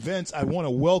Vince, I want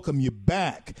to welcome you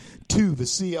back to the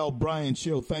CL Bryant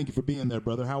Show. Thank you for being there,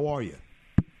 brother. How are you?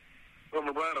 Well,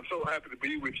 Brian, I'm so happy to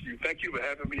be with you. Thank you for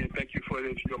having me, and thank you for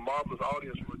your marvelous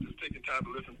audience for just taking time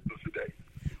to listen to us today.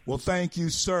 Well, thank you,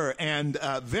 sir. And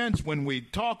Vince, when we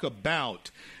talk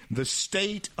about the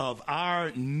state of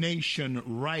our nation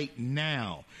right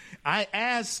now, I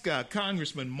asked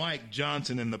Congressman Mike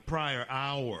Johnson in the prior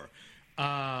hour,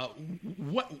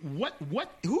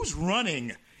 who's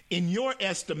running? In your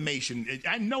estimation,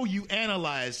 I know you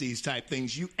analyze these type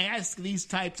things. You ask these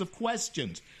types of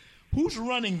questions. Who's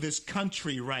running this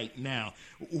country right now?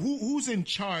 Who's in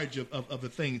charge of the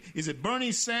thing? Is it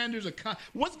Bernie Sanders?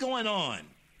 What's going on?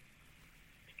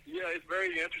 Yeah, it's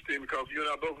very interesting because you and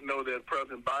I both know that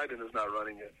President Biden is not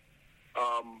running it.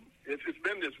 It's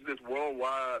been this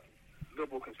worldwide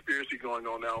liberal conspiracy going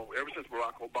on now ever since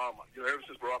Barack Obama. Ever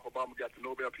since Barack Obama got the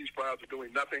Nobel Peace Prize for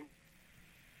doing nothing.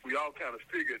 We all kind of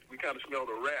figured, we kind of smelled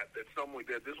a rat that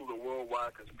this was a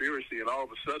worldwide conspiracy, and all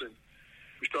of a sudden,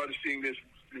 we started seeing this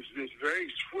very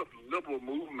swift liberal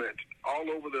movement all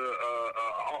over the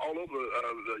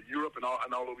Europe and all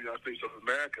over the United States of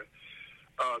America.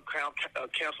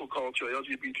 Cancel culture,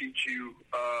 LGBTQ,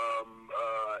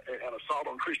 and assault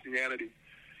on Christianity,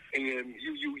 and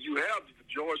you have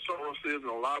George Soroses and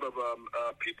a lot of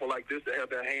people like this that have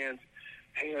their hands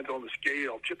on the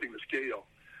scale, tipping the scale.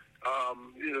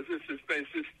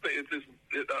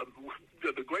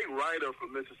 The great writer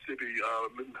from Mississippi,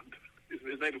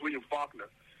 his name is William Faulkner,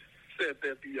 said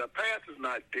that the past is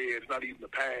not dead; it's not even the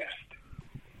past.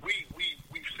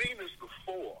 We've seen this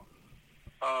before.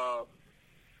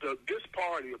 This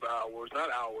party of ours,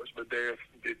 not ours, but the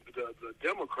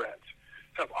Democrats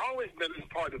have always been this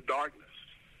party of darkness.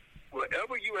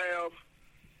 Wherever you have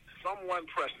someone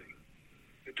pressing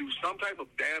to do some type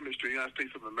of damage to the United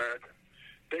States of America,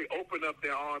 they open up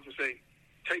their arms and say,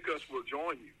 take us, we'll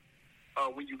join you.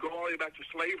 When you go all the way back to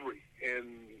slavery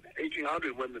in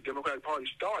 1800 when the Democratic Party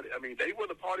started, I mean, they were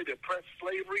the party that pressed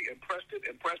slavery and pressed it.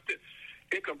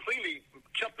 It completely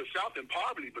kept the South in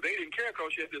poverty, but they didn't care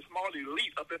because you had this small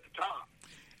elite up at the top.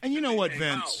 And you know what,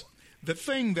 Vince? The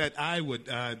thing that I would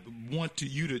want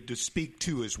you to speak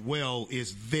to as well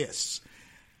is this.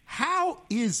 How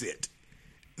is it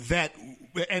that,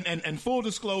 and full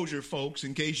disclosure, folks,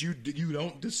 in case you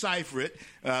don't decipher it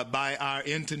by our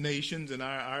intonations and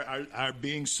our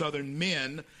being Southern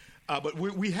men, but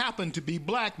we happen to be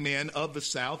black men of the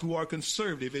South who are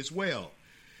conservative as well.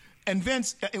 And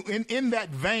Vince, in that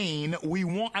vein,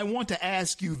 I want to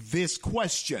ask you this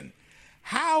question.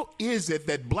 How is it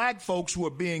that black folks who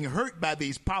are being hurt by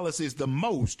these policies the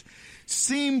most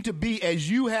seem to be, as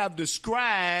you have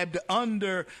described,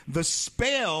 under the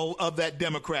spell of that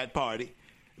Democrat Party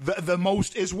the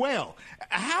most as well?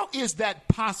 How is that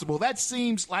possible? That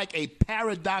seems like a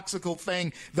paradoxical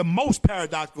thing, the most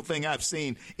paradoxical thing I've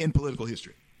seen in political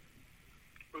history.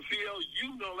 Well, CL,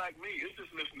 you know like me, it's this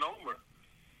misnomer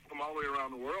from all the way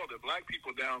around the world that black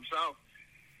people down south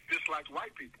dislike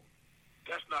white people.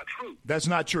 That's not true. That's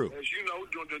not true. As you know,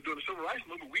 during the Civil Rights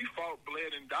Movement, we fought,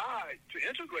 bled, and died to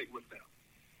integrate with them.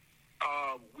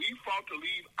 We fought to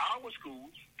leave our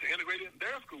schools to integrate in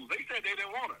their schools. They said they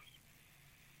didn't want us.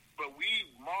 But we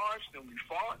marched and we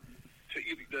fought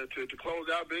to close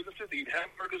our businesses, to eat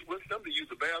hamburgers with them, to use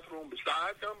the bathroom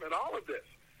beside them, and all of this.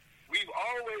 We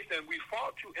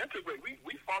fought to integrate. We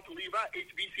fought to leave our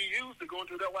HBCUs to go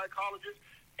into their white colleges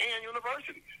and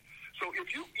universities. So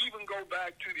if you even go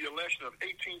back to the election of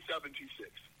 1876,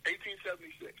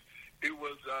 it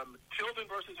was Tilden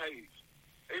versus Hayes.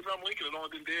 Abraham Lincoln had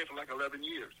only been dead for like 11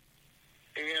 years.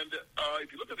 And if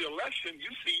you look at the election,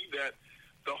 you see that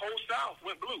the whole South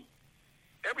went blue.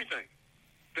 Everything.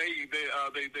 They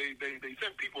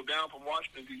sent people down from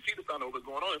Washington, D.C. to find out what was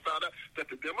going on and found out that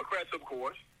the Democrats, of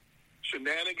course,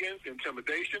 shenanigans,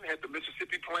 intimidation, had the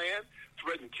Mississippi Plan,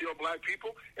 threatened to kill black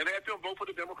people, and had them vote for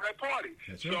the Democrat Party.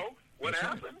 That's right. So what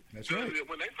happened? That's right.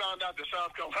 When they found out that South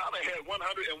Carolina had 101%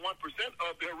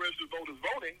 of their registered voters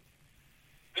voting,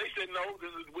 they said, no,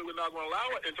 we're not going to allow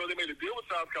it. And so they made a deal with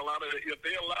South Carolina that if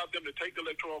they allowed them to take the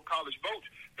Electoral College votes,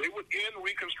 they would end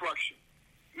Reconstruction.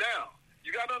 Now,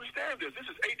 you got to understand this. This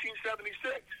is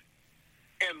 1876.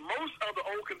 And most of the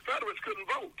old Confederates couldn't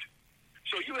vote.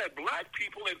 So you had black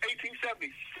people in 1876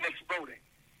 voting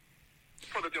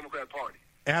for the Democrat Party.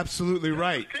 Absolutely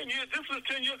right. This was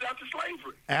 10 years after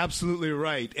slavery. Absolutely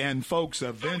right. And folks,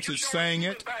 Vince is saying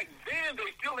it. Back then,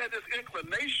 they still had this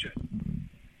inclination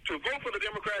to vote for the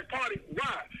Democratic Party.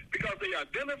 Why? Because they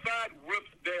identified with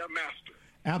their master.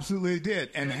 Absolutely did,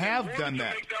 and have done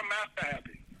that. To make their master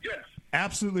happy. Yes.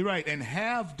 Absolutely right, and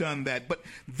have done that. But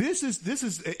this is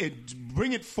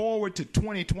bring it forward to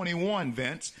 2021,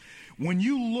 Vince. When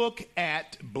you look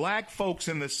at black folks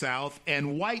in the South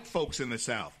and white folks in the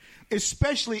South,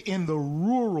 especially in the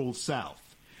rural South,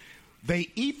 they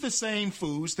eat the same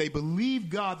foods. They believe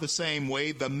God the same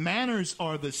way. The manners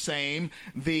are the same.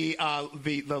 The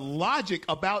logic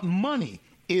about money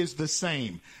is the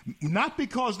same. Not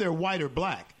because they're white or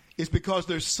black. It's because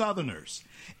they're Southerners.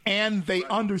 And they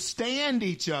understand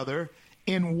each other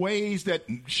in ways that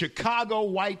Chicago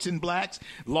whites and blacks,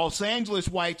 Los Angeles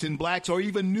whites and blacks, or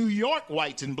even New York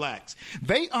whites and blacks.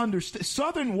 They understand.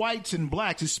 Southern whites and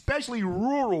blacks, especially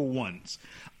rural ones,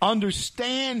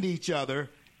 understand each other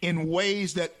in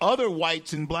ways that other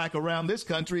whites and black around this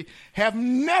country have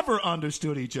never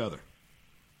understood each other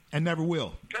and never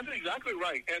will. That's exactly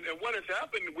right. And what has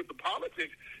happened with the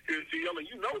politics here, CL, and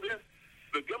you know this,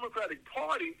 the Democratic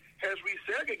Party has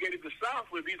resegregated the South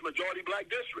with these majority black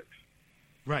districts.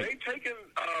 Right. They've taken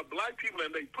black people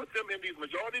and they put them in these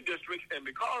majority districts, and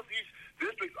because these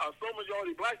districts are so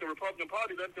majority black, the Republican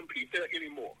Party doesn't compete there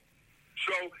anymore.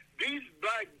 So these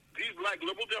black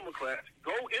liberal Democrats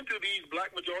go into these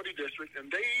black majority districts,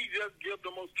 and they just give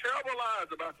the most terrible lies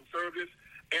about conservatives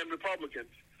and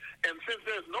Republicans. And since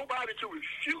there's nobody to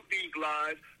refute these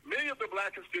lies, many of the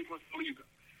black constituents believe them.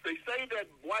 They say that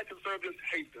white conservatives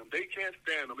hate them. They can't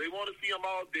stand them. They want to see them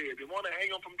all dead. They want to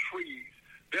hang them from trees.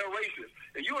 They're racist.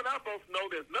 And you and I both know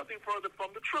there's nothing further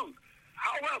from the truth.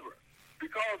 However,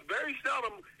 because very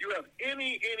seldom you have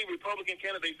any Republican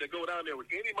candidates that go down there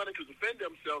with any money to defend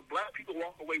themselves, black people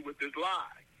walk away with this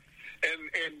lie. And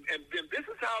then this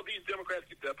is how these Democrats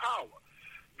get their power.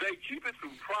 They keep it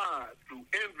through pride, through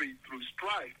envy, through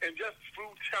strife, and just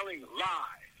through telling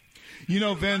lies. You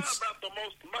know, Vince, it's not about the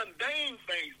most mundane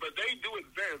things, but they do it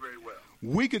very, very well.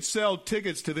 We could sell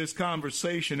tickets to this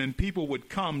conversation and people would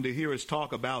come to hear us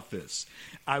talk about this.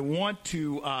 I want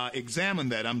to examine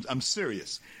that. I'm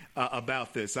serious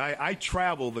about this. I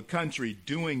travel the country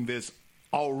doing this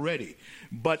already,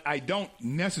 but I don't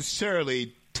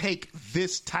necessarily take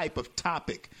this type of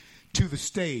topic to the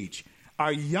stage.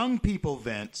 Our young people,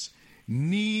 Vince,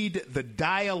 need the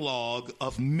dialogue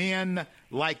of men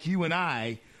like you and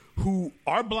I who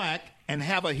are black and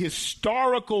have a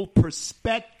historical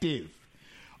perspective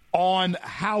on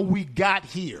how we got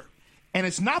here. And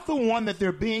it's not the one that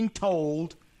they're being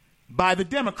told by the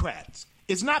Democrats.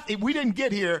 It's not. We didn't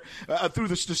get here through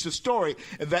the story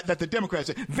that the Democrats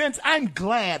said. Vince, I'm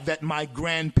glad that my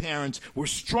grandparents were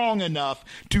strong enough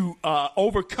to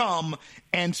overcome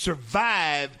and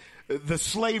survive the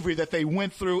slavery that they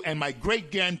went through, and my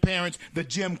great-grandparents, the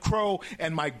Jim Crow,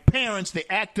 and my parents, the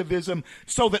activism,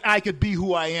 so that I could be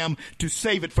who I am, to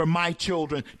save it for my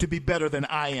children to be better than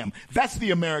I am. That's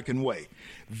the American way.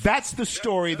 That's the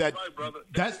story that's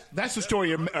the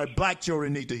story black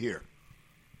children need to hear.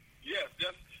 Yes,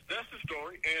 that's the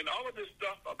story, and all of this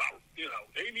stuff about,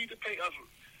 they need to pay us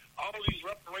all these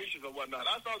reparations and whatnot.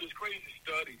 I saw this crazy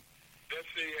study that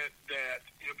said that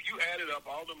if you added up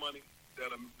all the money that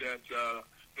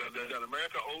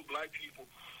America owed black people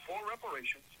for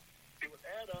reparations, it would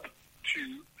add up to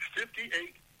 $58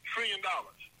 trillion.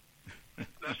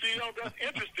 Now, see, that's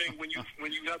interesting when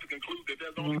you have to conclude that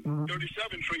there's only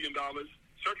 $37 trillion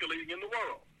circulating in the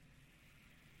world.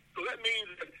 So that means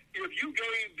that if you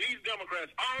gave these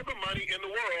Democrats all the money in the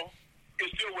world,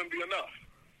 it still wouldn't be enough.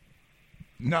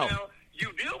 No. Now, you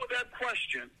deal with that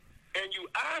question, and you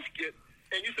ask it,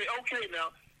 and you say, okay, now,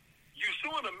 you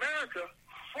suing America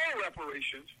for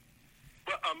reparations,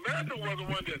 but America was the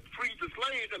one that freed the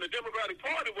slaves, and the Democratic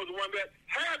Party was the one that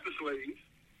had the slaves.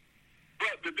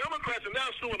 But the Democrats are now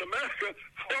suing America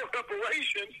for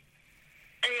reparations,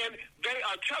 and they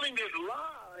are telling this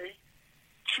lie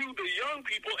to the young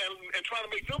people and trying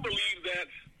to make them believe that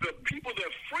the people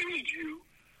that freed you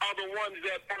are the ones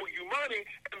that owe you money,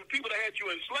 and the people that had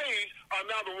you enslaved are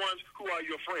now the ones who are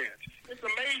your friends. It's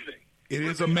amazing. It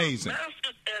is amazing.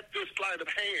 Masters at this sleight of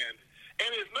hand, and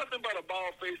it's nothing but a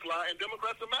bald-faced lie, and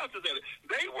Democrats are masters at it.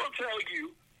 They will tell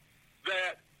you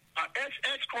that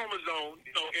XX chromosome,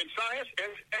 in science,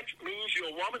 X means you're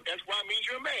a woman, XY means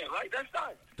you're a man, right? That's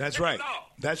science. That's right.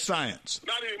 That's science.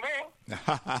 Not anymore.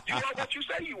 You are what you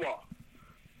say you are.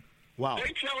 Wow.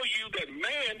 They tell you that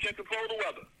man can control the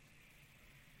weather.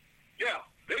 Yeah,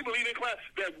 they believe in class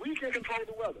that we can control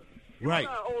the weather. Right.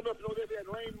 I'm not old enough to know that they had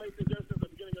rainmakers just since the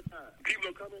beginning of time. People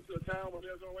will come into a town when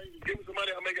there's no rain, just give them some money,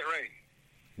 I'll make it rain.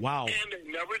 Wow. And they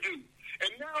never do.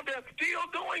 And now they're still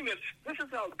doing this. This is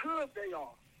how good they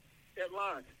are at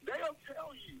lying. They'll tell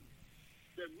you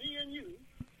that me and you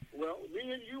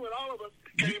and all of us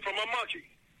came from a monkey.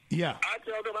 Yeah. I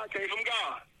tell them I came from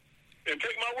God. And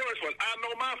take my words for it. I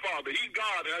know my Father. He's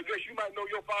God. And I guess you might know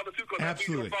your Father, too, because I think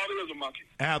your Father is a monkey.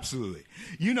 Absolutely.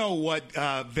 You know what,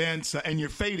 Vince, and you're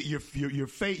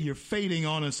fading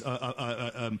on us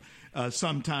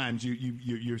sometimes.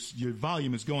 Your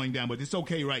volume is going down, but it's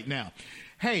okay right now.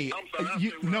 Hey,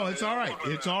 no, it's all right.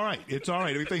 It's all right. It's all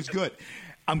right. Everything's good.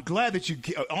 I'm glad that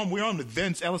we're on with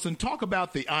Vince Ellison. Talk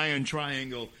about the Iron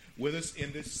Triangle with us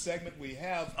in this segment. We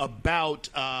have about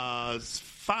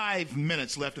 5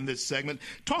 minutes left in this segment.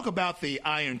 Talk about the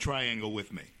Iron Triangle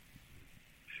with me.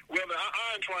 Well, the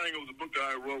Iron Triangle is a book that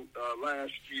I wrote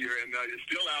last year, and it's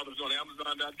still out. It's on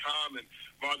Amazon.com and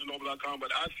BarnesandNoble.com.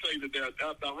 But I say that I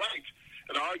write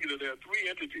and I argue that there are three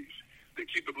entities that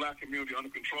keep the black community under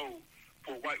control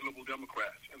for white liberal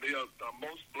Democrats, and they are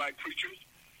most black preachers,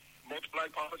 most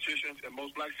black politicians, and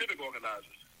most black civic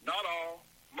organizers. Not all,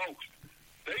 most.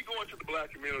 They go into the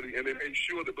black community and they make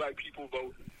sure that black people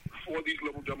vote for these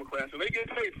liberal Democrats, and they get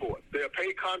paid for it. They are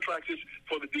paid contractors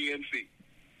for the DNC.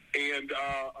 And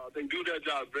they do their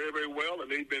job very, very well, and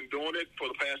they've been doing it for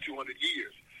the past 200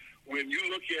 years. When you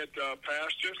look at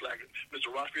pastors like Mr.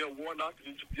 Raphael Warnock,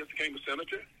 who just became a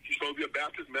senator, he's supposed to be a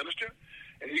Baptist minister,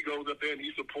 and he goes up there and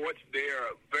he supports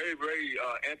their very, very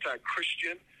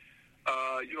anti-Christian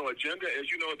agenda.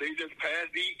 As you know, they just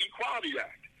passed the Equality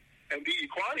Act. And the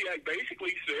Equality Act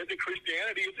basically says that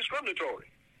Christianity is discriminatory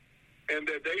and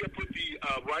that they have put the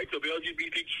rights of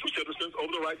LGBTQ citizens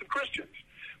over the rights of Christians.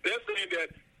 They're saying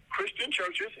that Christian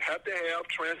churches have to have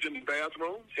transgender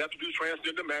bathrooms, have to do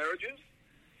transgender marriages.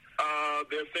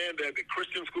 They're saying that the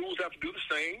Christian schools have to do the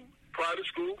same. Private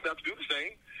schools have to do the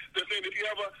same. They're saying if you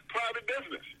have a private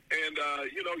business and,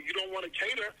 you don't want to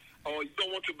cater or you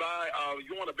don't want to buy,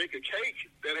 you want to bake a cake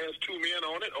that has two men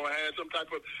on it or has some type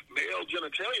of male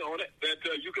genitalia on it, that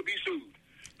you could be sued.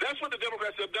 That's what the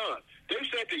Democrats have done. They've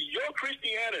said that your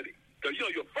Christianity,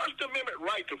 your First Amendment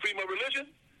right to freedom of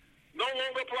religion, no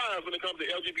longer applies when it comes to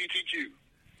LGBTQ.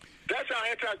 That's how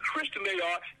anti-Christian they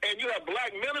are, and you have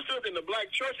black ministers in the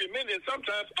black church, and many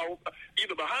sometimes are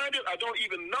either behind it or don't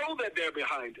even know that they're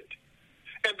behind it.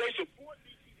 And they support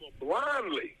these people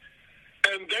blindly.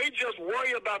 And they just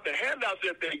worry about the handouts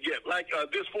that they get, like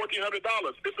this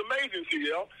 $1,400. It's amazing,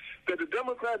 CL, that the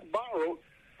Democrats borrowed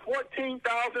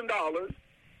 $14,000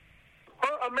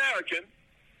 per American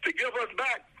to give us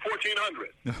back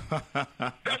 $1,400.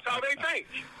 That's how they think.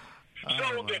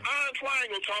 So the Iron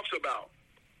Triangle talks about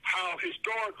how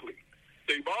historically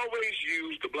they've always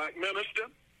used the black minister,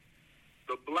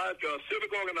 the black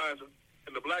civic organizer,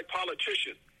 and the black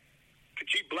politician to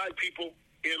keep black people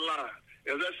in line.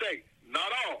 As I say,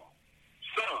 not all,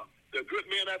 some. There are good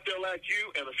men out there like you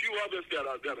and a few others that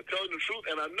are telling the truth.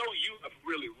 And I know you have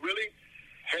really, really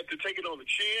had to take it on the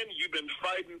chin. You've been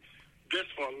fighting this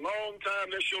for a long time.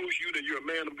 That shows you that you're a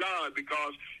man of God,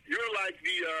 because you're like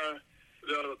the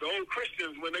old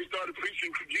Christians when they started preaching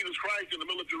Jesus Christ in the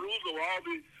middle of Jerusalem, where all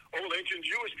the old ancient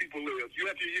Jewish people lived. You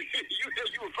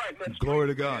were fighting that.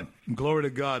 Glory to God. Glory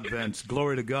to God, Vince.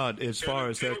 Glory to God as far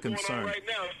as that's concerned. Right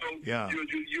now, so yeah.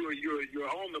 You're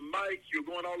on the mic. You're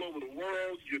going all over the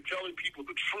world. You're telling people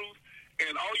the truth.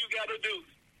 And all you got to do,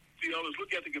 is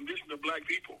look at the condition of black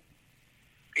people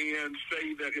and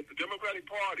say that if the Democratic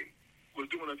Party was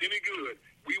doing us any good,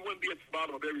 we wouldn't be at the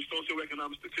bottom of every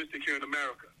socioeconomic statistic here in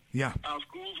America. Yeah. Our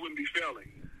schools wouldn't be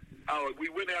failing. We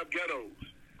wouldn't have ghettos.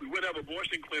 We wouldn't have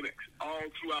abortion clinics all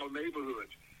through our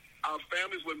neighborhoods. Our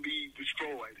families wouldn't be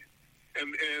destroyed.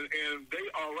 And they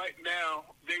are right now,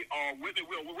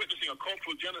 we're witnessing a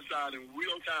cultural genocide in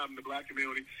real time in the black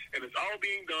community, and it's all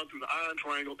being done through the Iron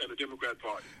Triangle and the Democrat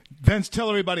Party. Vince, tell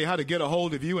everybody how to get a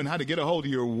hold of you and how to get a hold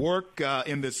of your work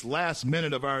in this last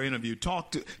minute of our interview.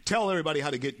 Tell everybody how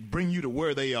to bring you to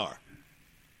where they are.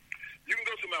 You can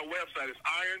go to my website. It's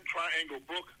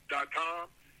irontrianglebook.com.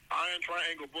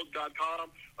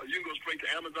 irontrianglebook.com, or you can go straight to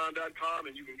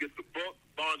Amazon.com and you can get the book,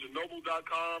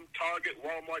 BarnesandNoble.com, Target,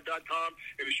 Walmart.com,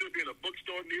 and it should be in a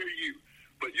bookstore near you.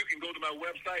 But you can go to my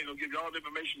website and it'll give you all the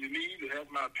information you need. It has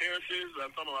my appearances,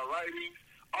 some of my writings,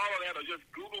 all of that. Or just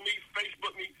Google me,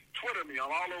 Facebook me, Twitter me.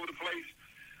 I'm all over the place.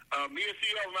 Me and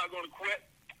CL are not going to quit.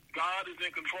 God is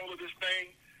in control of this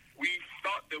thing. We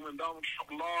thought that when Donald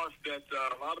Trump lost that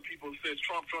a lot of people said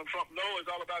Trump. No,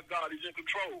 it's all about God. He's in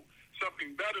control.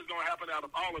 Something better is going to happen out of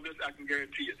all of this, I can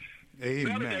guarantee it.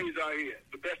 Amen. Better days are here.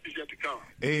 The best is yet to come.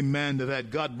 Amen to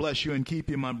that. God bless you and keep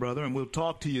you, my brother. And we'll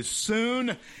talk to you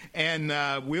soon. And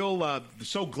we'll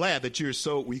so glad that you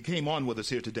came on with us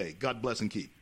here today. God bless and keep.